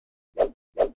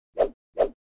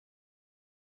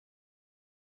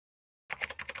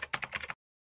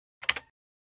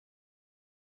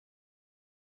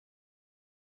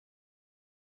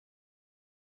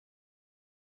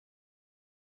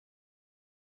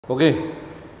Okay,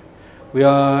 we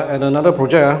are at another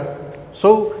project.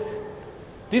 So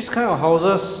this kind of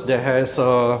houses that has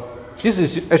this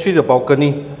is actually the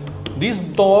balcony. This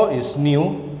door is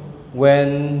new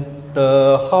when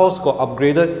the house got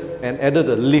upgraded and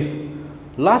added a lift.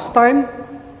 Last time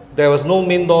there was no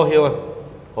main door here.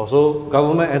 Also,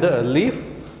 government added a lift.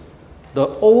 The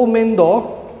old main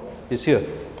door is here.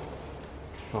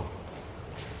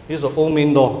 This is the old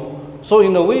main door. So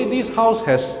in a way, this house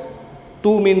has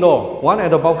two main doors. One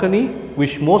at the balcony,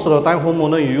 which most of the time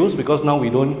homeowner use because now we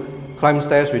don't climb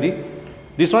stairs really.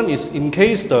 This one is in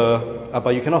case but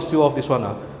you cannot seal off this one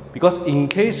because in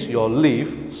case your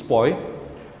lift spoil,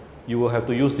 you will have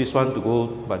to use this one to go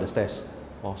by the stairs.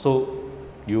 So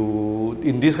you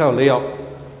in this kind of layout,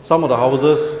 some of the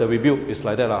houses that we built is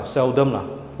like that seldom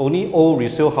Only old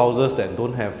resale houses that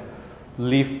don't have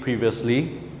lift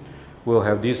previously will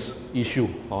have this issue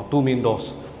or two main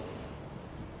doors.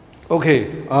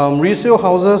 Okay, resale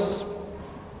houses.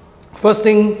 First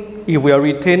thing, if we are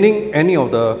retaining any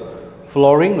of the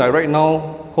flooring, like right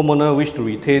now, homeowner wish to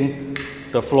retain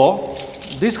the floor.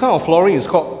 This kind of flooring is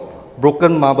called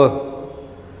broken marble.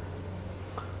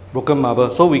 Broken marble.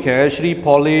 So we can actually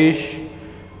polish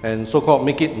and so-called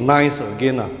make it nice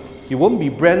again. It won't be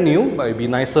brand new, but it'll be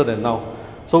nicer than now.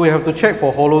 So we have to check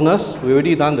for hollowness. We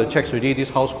already done the checks already. This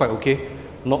house quite okay.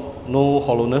 No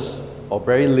hollowness or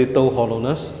very little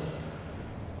hollowness.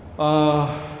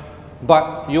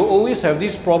 But you always have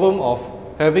this problem of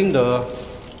having the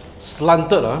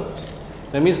slanted.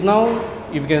 That means now,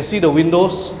 if you can see the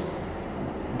windows,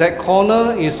 that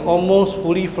corner is almost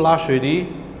fully flush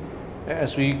already.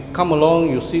 As we come along,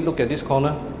 you see, look at this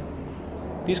corner.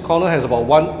 This corner has about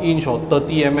 1 inch or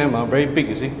 30 mm, very big,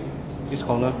 you see, this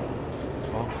corner.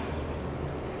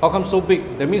 How come so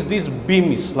big? That means this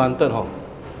beam is slanted.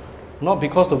 Not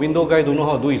because the window guy don't know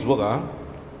how to do his work.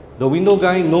 The window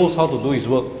guy knows how to do his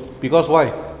work. Because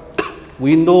why?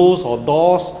 Windows or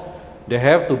doors, they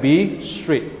have to be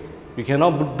straight. You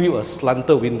cannot build a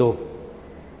slanted window.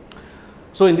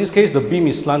 So in this case, the beam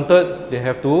is slanted. They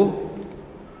have to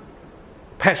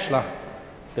patch. They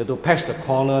have to patch the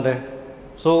corner there.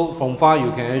 So from far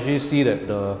you can actually see that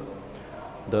the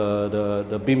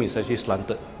beam is actually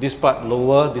slanted. This part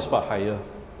lower, this part higher.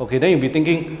 Okay, then you'll be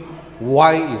thinking,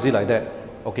 why is it like that?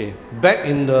 Okay, back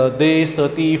in the days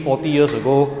 30, 40 years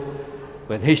ago,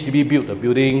 when HDB built the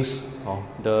buildings,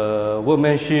 the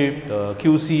workmanship, the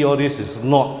QC, all this is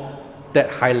not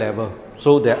that high level.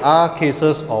 So there are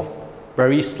cases of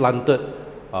very slanted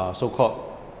so-called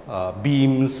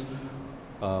beams,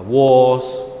 walls,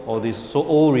 all this. So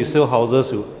old resale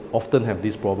houses will often have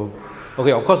this problem.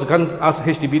 Okay, of course you can't ask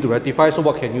HDB to rectify, so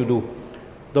what can you do?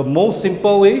 The most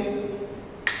simple way,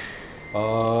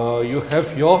 you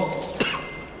have your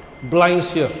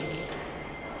blinds here.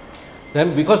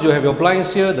 Then because you have your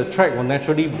blinds here, the track will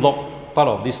naturally block part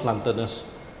of this slantedness.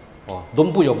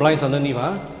 Don't put your blinds underneath.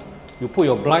 You put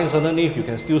your blinds underneath, you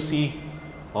can still see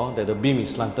that the beam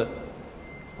is slanted.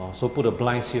 So put the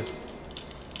blinds here.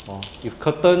 If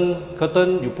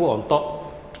curtain you put on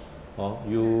top,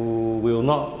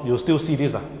 you'll still see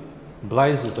this.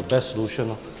 Blinds is the best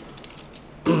solution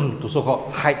to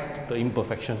so-called hide the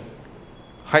imperfection.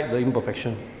 Hide the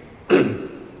imperfection.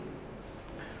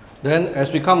 Then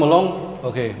as we come along,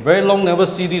 okay, very long never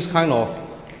see this kind of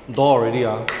door already.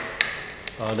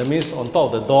 That means on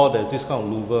top of the door there's this kind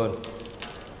of louver.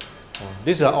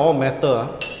 These are all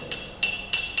metal.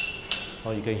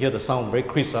 You can hear the sound very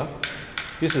crisp.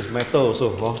 This is metal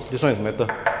also. This one is metal.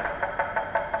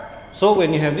 So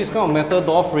when you have this kind of metal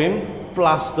door frame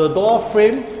plus the door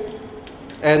frame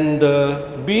and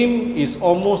the beam is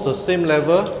almost the same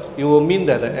level, it will mean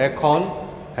that the aircon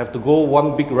have to go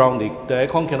one big round. The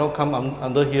aircon cannot come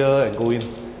under here and go in,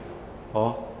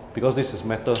 because this is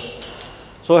metal.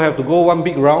 So I have to go one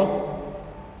big round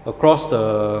across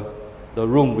the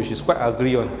room, which is quite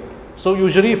ugly one. So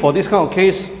usually for this kind of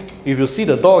case, if you see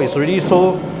the door is already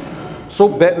so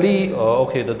badly,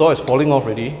 okay, the door is falling off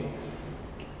already.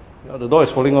 The door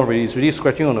is falling off already. It's really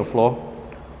scratching on the floor.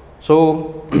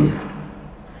 So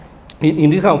in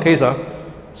this kind of case,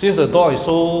 since the door is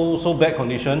so bad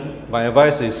condition, my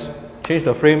advice is change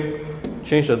the frame,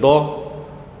 change the door.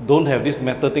 Don't have this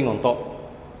metal thing on top.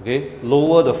 Okay,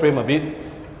 lower the frame a bit.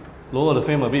 Lower the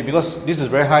frame a bit because this is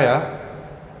very high.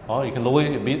 You can lower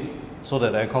it a bit so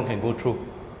that the aircon can go through.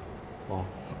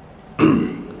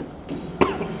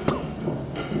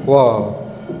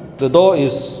 Wow, the door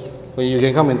is. Well, you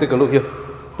can come and take a look here.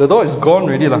 The door is gone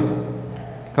already lah.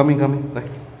 Come in. Like,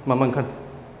 慢慢看.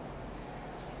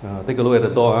 Take a look at the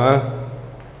door.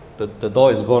 The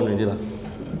door is gone already lah.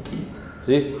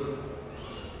 See?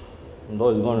 The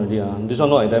door is gone already. This one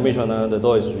not a damaged one. The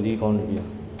door is really gone already.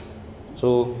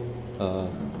 So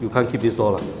you can't keep this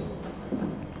door.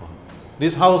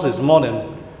 This house is more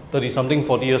than 30 something,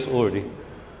 40 years old already.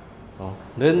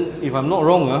 Then if I'm not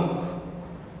wrong,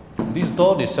 this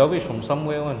door is salvaged from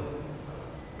somewhere one.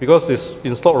 Because it's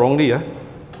installed wrongly.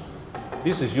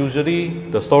 This is usually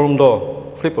the storeroom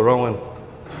door. Flip around one.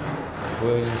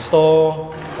 We'll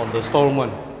install on the storeroom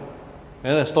one.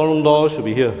 And the storeroom door should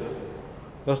be here.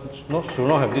 Because should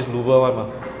not have this louver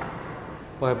one.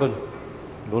 What happened?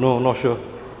 Don't know, not sure.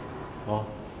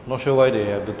 Not sure why they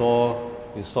have the door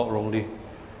installed wrongly.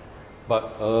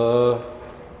 But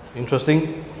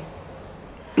interesting.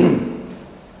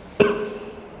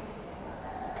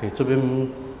 Okay, 这边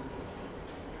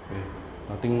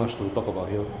nothing much to talk about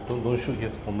here. Don't shoot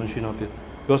here. 我们去那边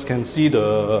because can see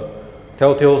the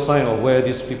telltale sign of where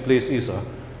this place is.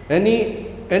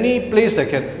 Any place that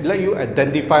can let you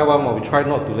identify one, but we try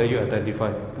not to let you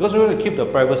identify because we want to keep the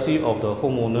privacy of the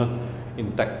homeowner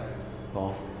intact.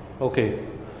 Okay.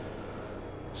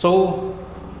 So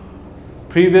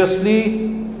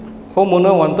previously,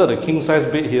 homeowner wanted a king size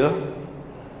bed here,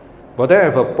 but then I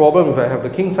have a problem. If I have the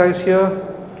king size here,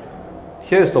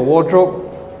 here is the wardrobe.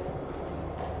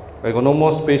 I got no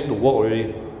more space to walk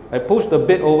already. I push the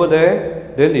bed over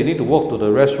there, then they need to walk to the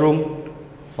restroom.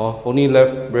 Only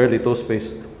left very little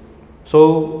space.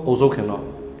 So also cannot.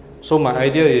 So my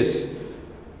idea is,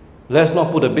 let's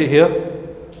not put the bed here.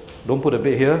 Don't put the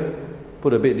bed here.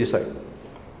 Put the bed this side.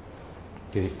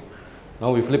 Okay.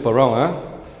 Now we flip around.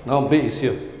 Now bed is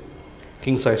here.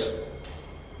 King size.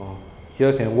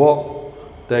 Here can walk.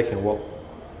 There can walk.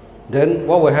 Then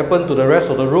what will happen to the rest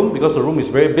of the room? Because the room is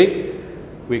very big,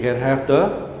 we can have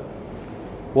the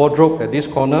wardrobe at this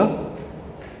corner.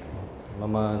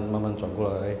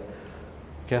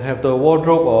 Can have the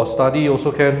wardrobe or study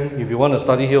also can. If you want to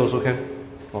study here also can.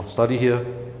 Study here.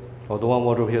 Or don't want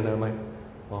wardrobe here, never mind.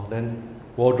 Then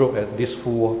wardrobe at this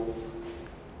full wall.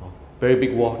 Very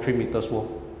big wall, 3 meters wall.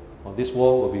 This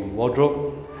wall will be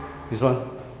wardrobe. This one,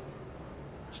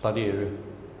 study area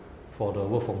for the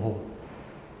work from home.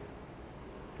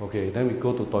 Okay, then we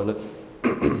go to toilet.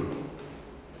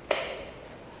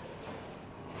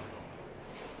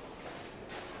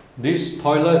 This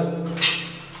toilet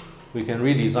we can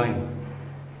redesign.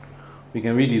 We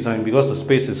can redesign because the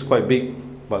space is quite big,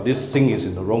 but this sink is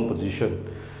in the wrong position.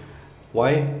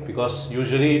 Why? Because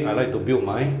usually I like to build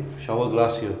my shower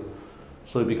glass here,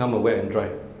 so it becomes a wet and dry.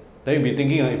 Then you'll be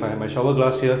thinking, if I have my shower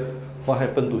glass here, what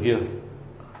happened to here?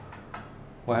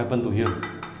 What happened to here?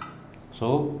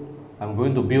 So I'm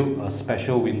going to build a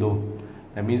special window.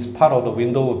 That means part of the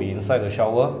window will be inside the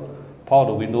shower, part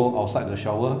of the window outside the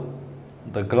shower.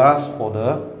 The glass for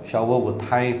the shower will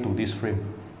tie to this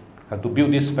frame. I have to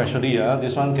build this specially.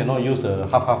 This one cannot use the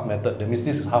half-half method. That means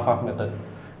this is half-half method.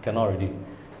 Cannot already.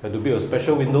 I have to build a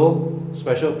special window,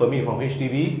 special permit from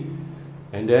HDB.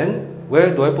 And then,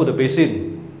 where do I put the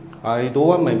basin? I don't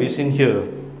want my basin here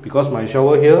because my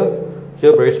shower here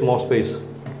very small space.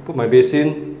 Put my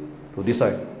basin to this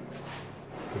side.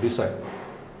 To this side.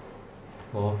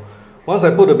 Once I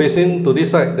put the basin to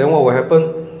this side, then what will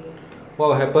happen? What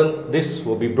will happen? This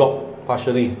will be blocked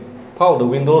partially. Part of the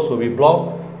windows will be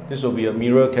blocked. This will be a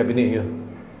mirror cabinet here.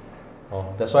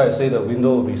 That's why I say the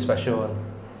window will be special one.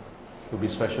 Will be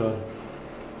special one.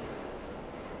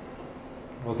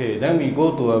 Okay, then we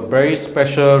go to a very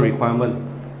special requirement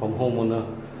from homeowner.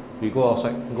 We go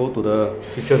outside, go to the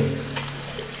kitchen.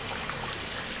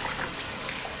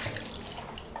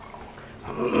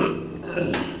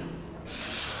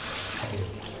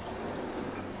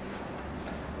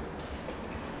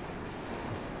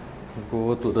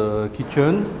 Go to the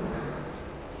kitchen.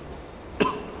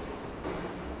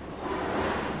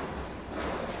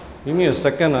 Give me a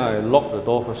second, I lock the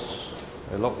door first.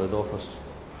 I lock the door first.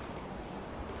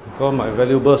 Because my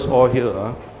valuables all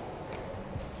here.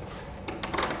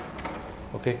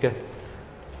 Okay.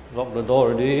 Lock the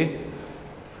door already.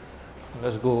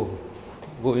 Let's go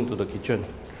into the kitchen.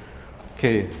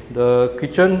 Okay, the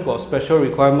kitchen got special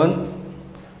requirement.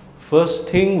 First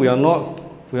thing, we are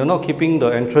not keeping the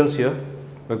entrance here.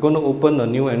 We're going to open a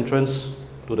new entrance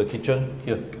to the kitchen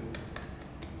here.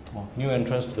 New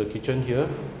entrance to the kitchen here.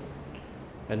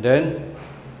 And then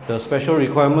the special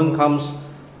requirement comes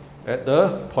at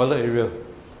the toilet area.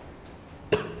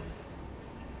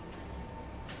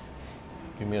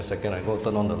 Give me a second, I go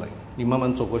turn on the light. 你慢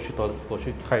慢走过去 toilet, 我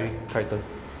去开灯.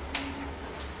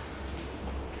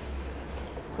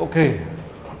 Okay.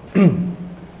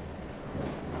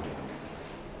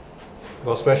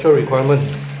 Got special requirement.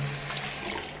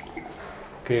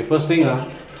 Okay, first thing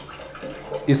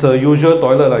it's a usual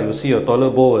toilet. You see a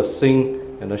toilet bowl, a sink,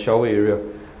 and the shower area.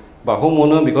 But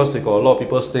homeowner, because they got a lot of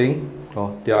people staying,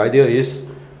 their idea is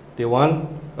they want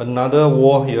another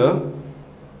wall here.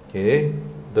 Okay,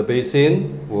 the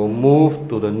basin will move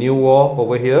to the new wall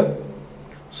over here.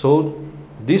 So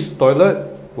this toilet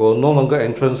will no longer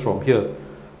entrance from here.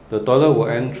 The toilet will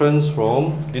entrance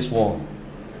from this wall.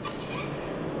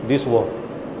 This wall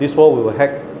we will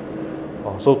hack.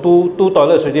 So two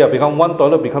toilets already become one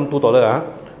toilet, become two toilet.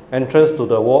 Entrance to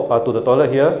the wall, to the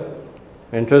toilet here.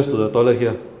 Entrance to the toilet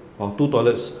here. Two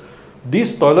toilets.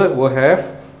 This toilet will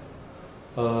have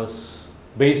a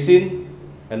basin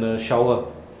and a shower.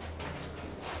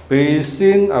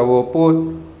 Basin I will put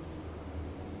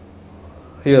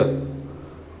here,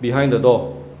 behind the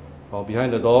door.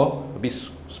 Behind the door, a bit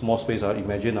small space.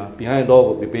 Imagine behind the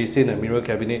door will be basin and mirror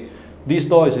cabinet. This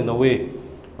door is in the way.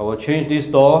 I will change this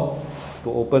door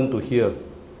to open to here.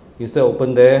 Instead of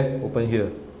open there, open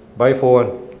here. By for one.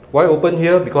 Why open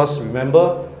here? Because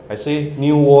remember, I say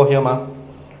new wall here,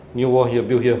 new wall here,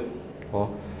 built here.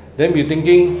 Then you're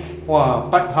thinking, wow,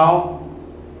 pipe how?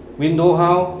 Window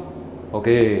how?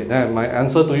 Okay, then my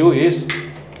answer to you is,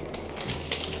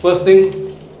 first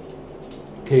thing,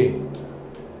 okay,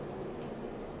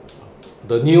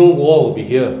 the new wall will be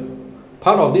here.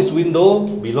 Part of this window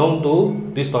belong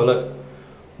to this toilet.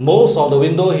 Most of the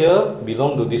window here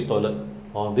belong to this toilet.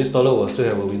 This toilet will still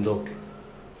have a window.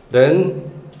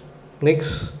 Then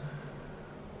next,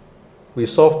 we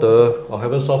solve the, or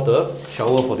haven't solved the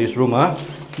shower for this room.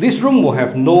 This room will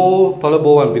have no toilet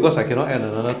bowl because I cannot add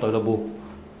another toilet bowl.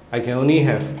 I can only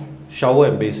have shower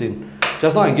and basin.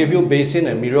 Just now I gave you basin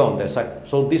and mirror on that side.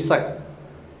 So this side,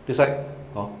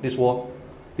 this wall,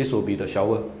 this will be the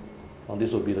shower.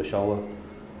 This will be the shower.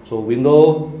 So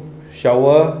window,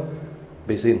 shower,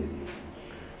 basin.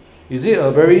 Is it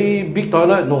a very big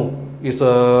toilet? No. It's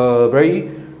a very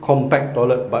compact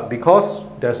toilet. But because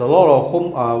there's a lot of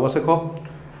home,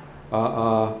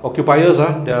 occupiers,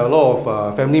 there are a lot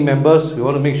of family members, we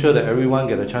want to make sure that everyone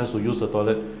get a chance to use the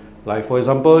toilet. Like for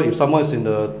example, if someone is in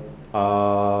the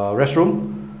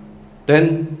restroom,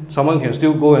 then someone can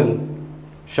still go and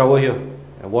shower here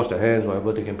and wash their hands,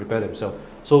 whatever, they can prepare themselves.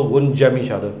 So it won't jam each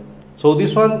other. So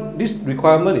this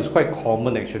requirement is quite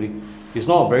common actually. It's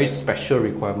not a very special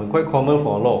requirement, quite common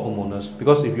for a lot of homeowners.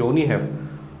 Because if you only have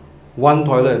one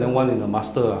toilet and then one in the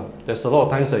master, there's a lot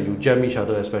of times that you jam each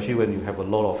other, especially when you have a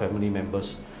lot of family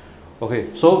members.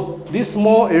 Okay, so this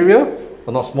small area,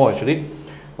 or not small actually,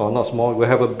 or not small, we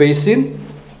have a basin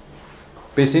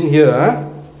here,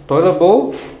 toilet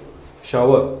bowl,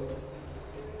 shower.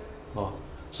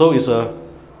 So it's a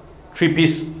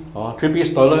three-piece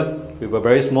toilet with a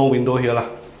very small window here.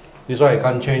 This is why I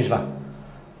can't change.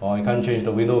 I can't change,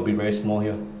 the window will be very small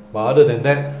here. But other than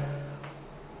that,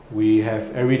 we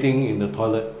have everything in the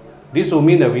toilet. This will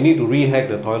mean that we need to rehack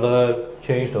the toilet,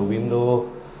 change the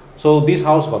window. So this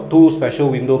house got two special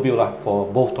window built for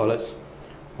both toilets.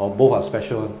 Or both are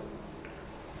special.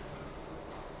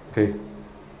 Okay.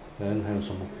 Then have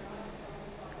some more.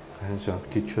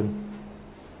 Kitchen.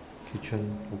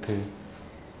 Okay.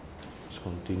 Let's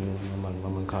continue. 慢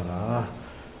慢看啊。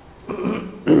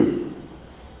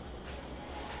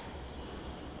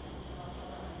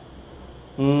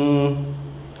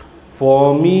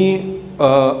For me,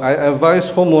 I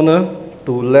advise homeowner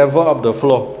to level up the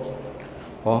floor.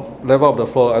 Level up the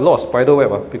floor. I lost spider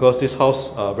web because this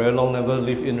house very long never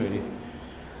lived in already.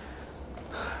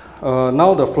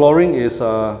 Now the flooring is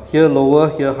here lower,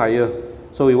 here higher.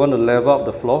 So we want to level up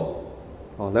the floor.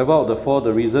 Level up the floor.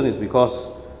 The reason is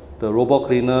because the robot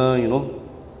cleaner,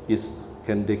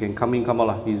 they can come in, come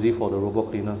out easy for the robot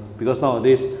cleaner. Because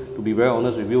nowadays, to be very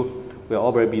honest with you, we are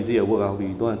all very busy at work. We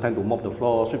don't have time to mop the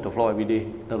floor, sweep the floor every day.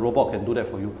 The robot can do that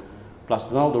for you. Plus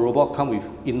now the robot come with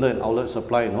inlet and outlet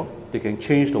supply. They can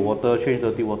change the water, change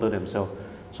dirty water themselves.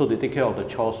 So they take care of the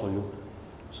chores for you.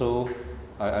 So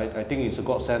I think it's a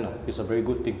godsend. It's a very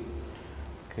good thing.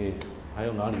 Okay, 还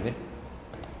有哪里呢？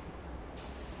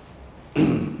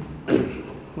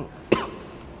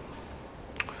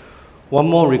 One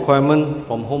more requirement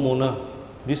from homeowner,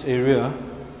 this area,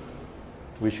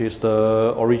 which is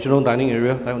the original dining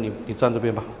area. 来，你站这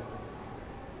边吧，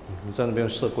你站那边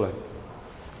射过来。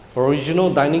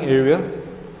Original dining area,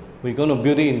 we're going to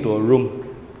build it into a room,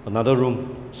 another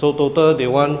room. So total they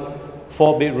want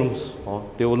 4 bedrooms.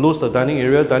 They will lose the dining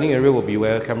area. Dining area will be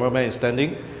where cameraman is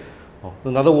standing.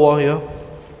 Another wall here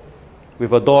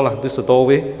with a door. This is a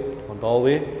doorway.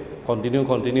 Doorway. Continue.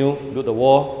 Build the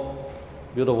wall.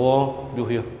 Build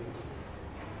here.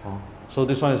 So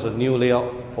this one is a new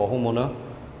layout for homeowner.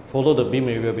 Follow the beam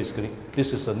area basically.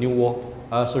 This is a new wall.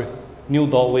 New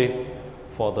doorway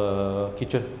for the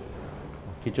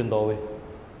kitchen doorway.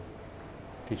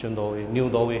 kitchen doorway, new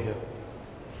doorway here.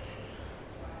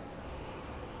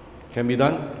 Can be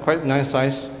done, quite nice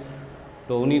size.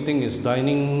 The only thing is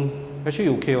dining, actually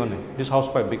okay one. This house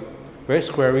quite big, very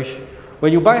squarish.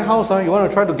 When you buy a house, you want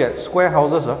to try to get square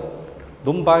houses.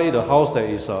 Don't buy the house that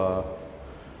is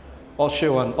odd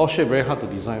shape one. Odd shape very hard to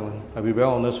design one. I'll be very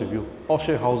honest with you. Odd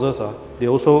shape houses, they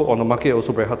also on the market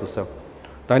also very hard to sell.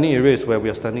 Dining area is where we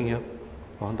are standing here.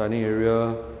 Dining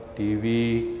area,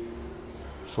 TV,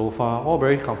 sofa, all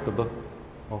very comfortable.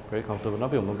 Oh, very comfortable. 那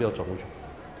边我们不要走过去。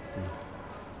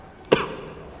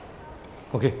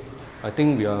Okay, I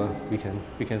think we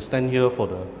can stand here for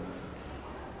the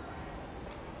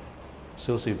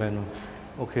sales event.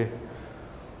 Okay,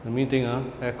 let me think.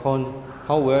 Aircon.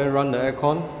 How will I run the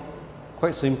aircon?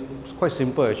 Quite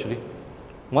simple actually.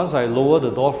 Once I lower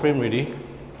the door frame already,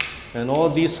 and all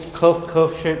these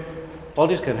curve shape, all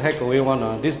this can hack away one.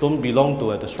 This don't belong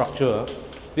to the structure.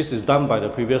 This is done by the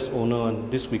previous owner.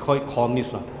 This we call it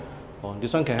cornice.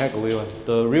 This one can hack away one.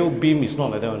 The real beam is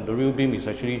not like that one. The real beam is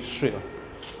actually straight.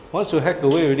 Once you hack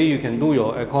away already, you can do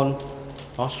your aircon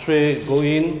straight, go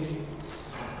in,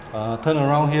 turn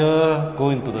around here, go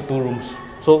into the 2 rooms.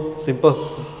 So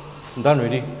simple, done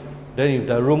already. Then if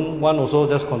the room 1 also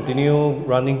just continue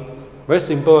running. Very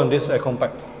simple on this aircon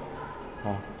pipe.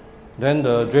 Then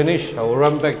the drainage, I will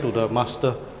run back to the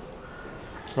master.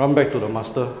 Run back to the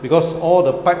master because all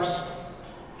the pipes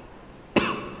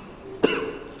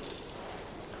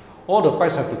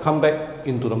have to come back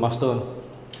into the master one.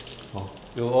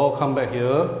 You all come back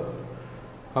here,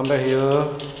 come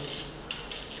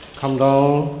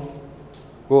down,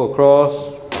 go across,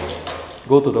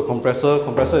 go to the compressor.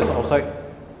 Compressor is outside.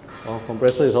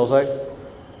 Compressor is outside.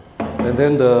 And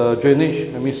then the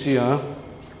drainage, let me see.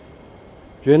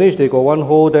 Drainage, they got 1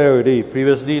 hole there already,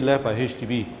 previously left by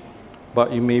HDB.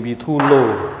 But it may be too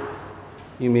low.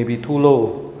 It may be too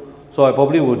low. So I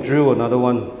probably will drill another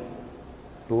one.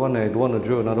 I don't want to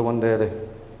drill another one there.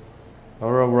 I'll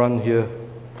run here.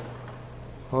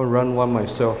 I'll run one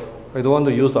myself. I don't want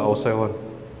to use the outside one.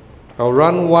 I'll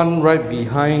run one right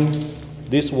behind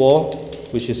this wall,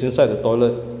 which is inside the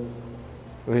toilet.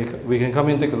 We can come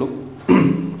in and take a look.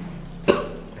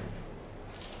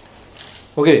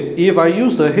 Okay, if I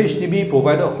use the HDB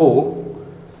provided hole,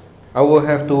 I will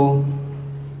have to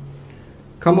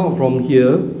come out from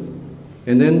here,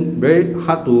 and then very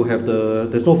hard to have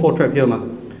there's no floor trap here.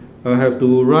 I have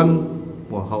to run.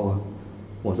 Wow, how?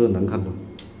 Wow, this is very hard.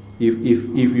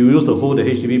 If you use the hole the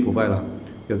HDB provide,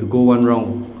 you have to go 1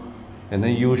 round, and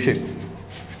then U shape.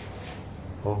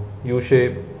 U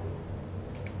shape,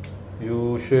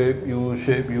 U shape, U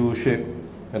shape, U shape,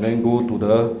 and then go to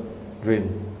the drain.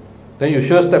 Then you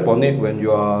sure step on it when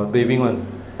you are paving one.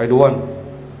 I don't want.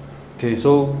 Okay,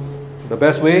 so the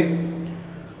best way,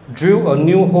 drill a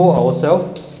new hole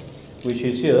ourselves, which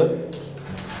is here.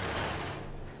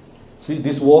 See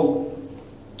this wall?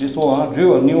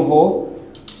 Drill a new hole.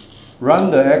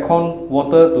 Run the aircon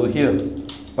water to here.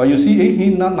 But you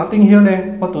see, nothing here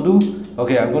there. What to do?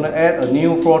 Okay, I'm going to add a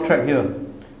new floor trap here.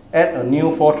 Add a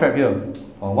new floor trap here.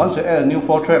 Once you add a new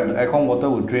floor trap, the aircon water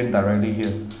will drain directly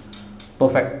here.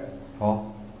 Perfect.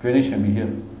 Drainage can be here.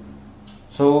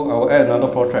 So I will add another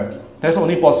floor trap. That's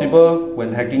only possible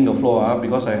when hacking the floor,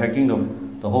 because I'm hacking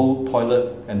the whole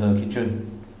toilet and the kitchen.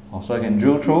 So I can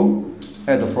drill through,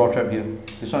 add the floor trap here.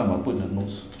 This one I'm going to put in the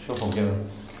notes. Sure forget.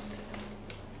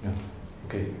 Yeah.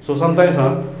 Okay. So sometimes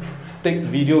take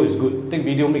video is good. Take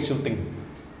video makes you think.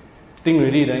 Think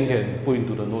really, then can put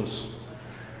into the notes.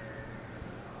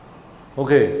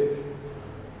 Okay.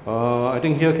 I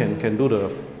think here can do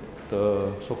the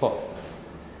so-called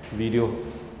video.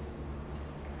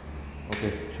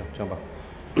 Okay, jump up.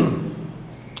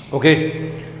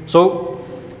 Okay, so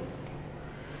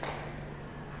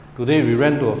today we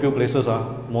ran to a few places.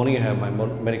 Morning I have my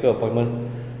medical appointment.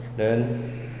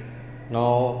 Then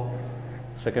now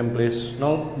second place.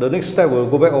 Now the next step we'll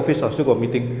go back office. I still got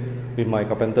meeting with my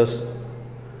carpenters.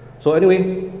 So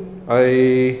anyway,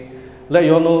 I let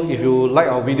you all know if you like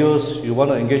our videos, you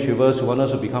want to engage with us, you want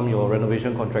us to become your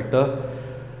renovation contractor,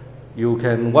 you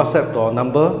can WhatsApp our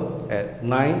number at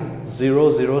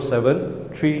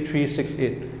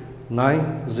 9007-3368.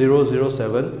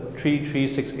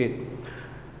 9007-3368.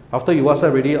 After you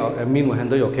WhatsApp ready, our admin will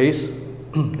handle your case,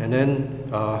 and then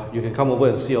you can come over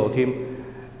and see our team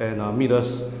and meet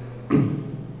us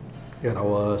at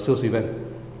our sales event.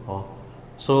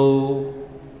 So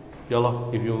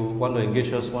if you want to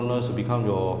engage us, want us to become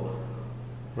your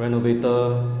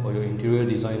renovator or your interior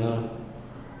designer,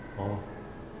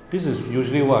 this is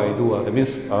usually what I do. That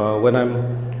means when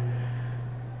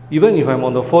even if I'm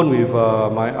on the phone with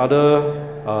my other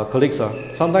colleagues,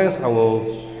 sometimes I will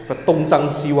东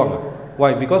张西望啊。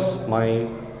Why? Because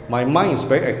my mind is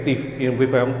very active.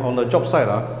 If I'm on the job site,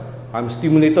 I'm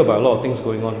stimulated by a lot of things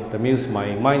going on. That means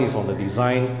my mind is on the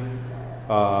design,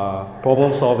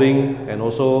 problem solving, and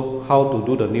also how to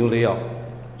do the new layout.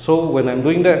 So when I'm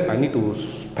doing that, I need to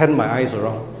span my eyes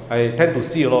around. I tend to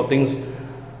see a lot of things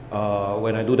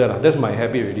when I do that. That's my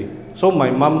habit already. So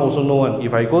my mom also know one.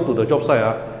 If I go to the job site,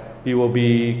 it will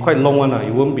be quite long one.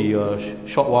 It won't be a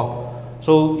short while.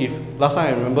 So if last time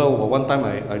I remember one time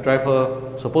I drive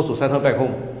her, supposed to send her back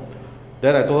home.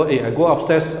 Then I told her, hey, I go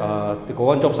upstairs, they got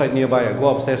one job site nearby, I go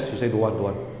upstairs, she said don't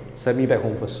want. Send me back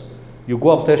home first. You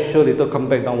go upstairs, sure later come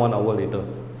back down 1 hour later.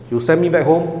 You send me back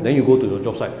home, then you go to your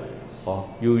job site.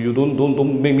 You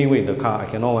don't make me wait in the car, I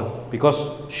cannot one.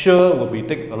 Because sure will be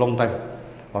take a long time.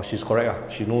 She's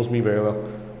correct, she knows me very well.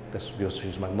 That's because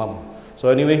she's my mom. So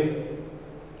anyway,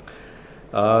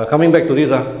 coming back to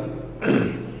this,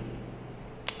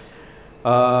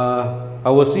 I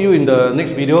will see you in the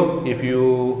next video. If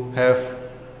you have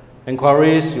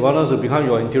inquiries, you want us to become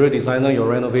your interior designer, your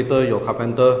renovator, your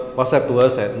carpenter, WhatsApp to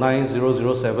us at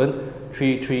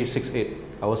 9007-3368.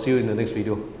 I will see you in the next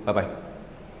video. Bye bye.